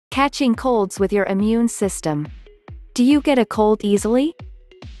Catching colds with your immune system. Do you get a cold easily?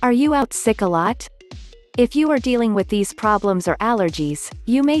 Are you out sick a lot? If you are dealing with these problems or allergies,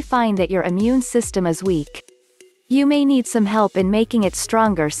 you may find that your immune system is weak. You may need some help in making it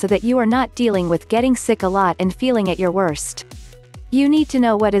stronger so that you are not dealing with getting sick a lot and feeling at your worst. You need to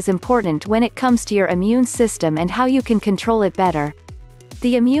know what is important when it comes to your immune system and how you can control it better.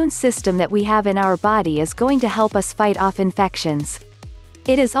 The immune system that we have in our body is going to help us fight off infections.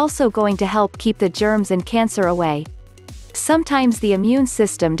 It is also going to help keep the germs and cancer away. Sometimes the immune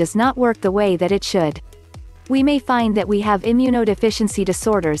system does not work the way that it should. We may find that we have immunodeficiency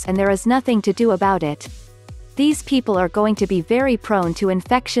disorders and there is nothing to do about it. These people are going to be very prone to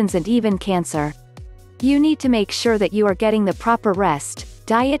infections and even cancer. You need to make sure that you are getting the proper rest,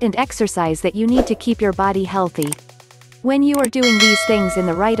 diet and exercise that you need to keep your body healthy. When you are doing these things in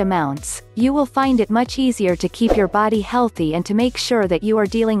the right amounts, you will find it much easier to keep your body healthy and to make sure that you are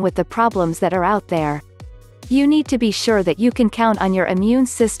dealing with the problems that are out there. You need to be sure that you can count on your immune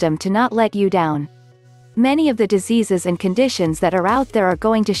system to not let you down. Many of the diseases and conditions that are out there are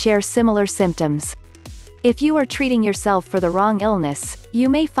going to share similar symptoms. If you are treating yourself for the wrong illness, you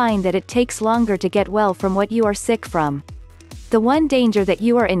may find that it takes longer to get well from what you are sick from. The one danger that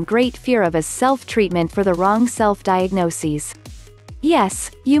you are in great fear of is self-treatment for the wrong self-diagnoses.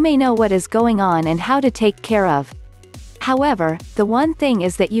 Yes, you may know what is going on and how to take care of. However, the one thing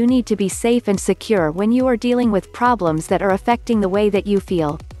is that you need to be safe and secure when you are dealing with problems that are affecting the way that you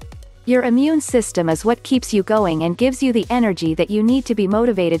feel. Your immune system is what keeps you going and gives you the energy that you need to be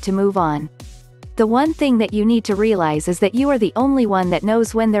motivated to move on. The one thing that you need to realize is that you are the only one that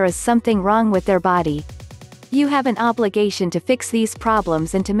knows when there is something wrong with their body. You have an obligation to fix these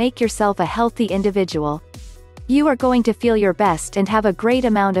problems and to make yourself a healthy individual. You are going to feel your best and have a great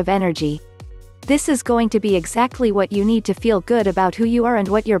amount of energy. This is going to be exactly what you need to feel good about who you are and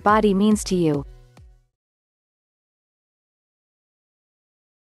what your body means to you.